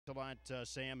a lot,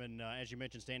 Sam, and as you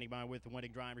mentioned, standing by with the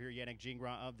winning driver here, Yannick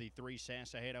Gingras of the 3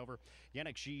 Sassa Headover.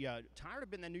 Yannick, she tired of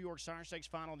being the New York Star Stakes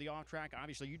final on the off track.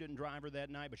 Obviously, you didn't drive her that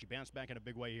night, but she bounced back in a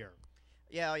big way here.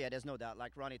 Yeah, oh yeah, there's no doubt.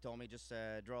 Like Ronnie told me, just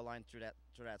draw a line through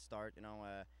that start.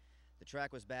 The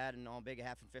track was bad, and on big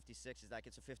half in 56 is like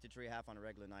it's a 53 half on a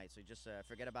regular night. So you just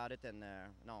forget about it. And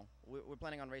no, we're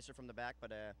planning on racer from the back,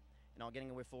 but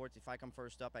getting away forward. If I come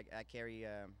first up, I carry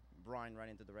Brian right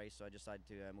into the race. So I decided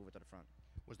to move it to the front.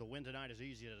 Was the win tonight as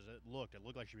easy as it looked? It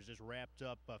looked like she was just wrapped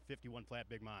up 51 flat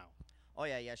big mile. Oh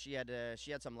yeah. She had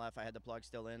some left. I had the plug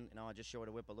still in. I just showed her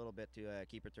the whip a little bit to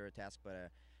keep her to her task, but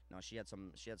no, she had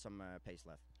some pace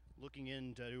left. Looking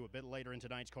into a bit later in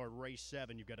tonight's card, race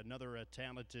 7, you've got another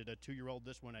talented 2-year-old.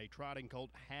 This one, a trotting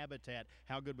colt, Habitat.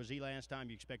 How good was he last time?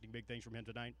 You expecting big things from him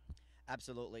tonight?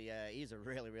 Absolutely. He's a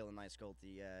really, really nice colt.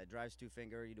 He drives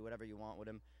 2-finger. You do whatever you want with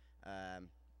him.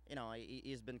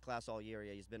 He's been class all year.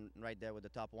 He's been right there with the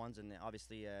top ones, and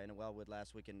obviously in a Wellwood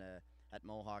last week at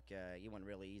Mohawk, he went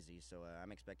really easy. So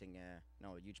I'm expecting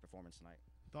a huge performance tonight.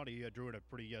 Thought he drew in a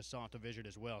pretty soft division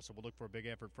as well, so we'll look for a big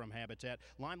effort from Habitat.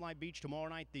 Limelight Beach tomorrow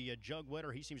night, the jug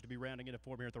winner, he seems to be rounding into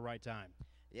form here at the right time.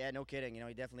 Yeah, no kidding.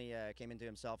 He definitely came into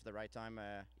himself at the right time.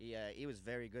 He was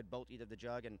very good, both either the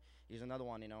jug, and he's another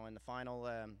one. In the final,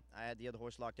 I had the other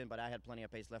horse locked in, but I had plenty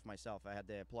of pace left myself. I had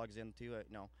the plugs in too. It's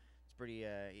pretty.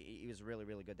 He was really,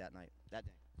 really good that night, that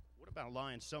day. What about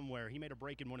Lion Somewhere? He made a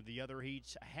break in one of the other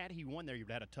heats. Had he won there, you'd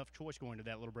have had a tough choice going to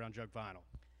that Little Brown Jug final.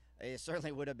 It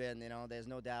certainly would have been. There's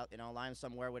no doubt. Lion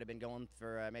Somewhere would have been going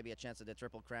for maybe a chance at the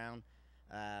Triple Crown.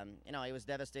 It was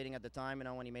devastating at the time,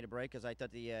 when he made a break, because I thought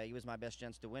he was my best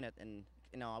chance to win it. And,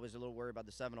 I was a little worried about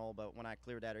the 7-hole, but when I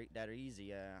cleared that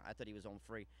easy, I thought he was on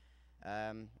free.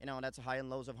 That's high and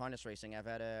lows of harness racing. I've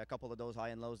had a couple of those high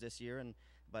and lows this year,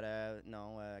 but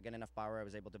getting enough power, I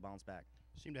was able to bounce back.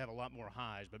 Seem to have a lot more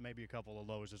highs, but maybe a couple of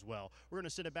lows as well. We're going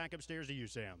to send it back upstairs to you,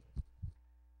 Sam.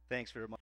 Thanks very much.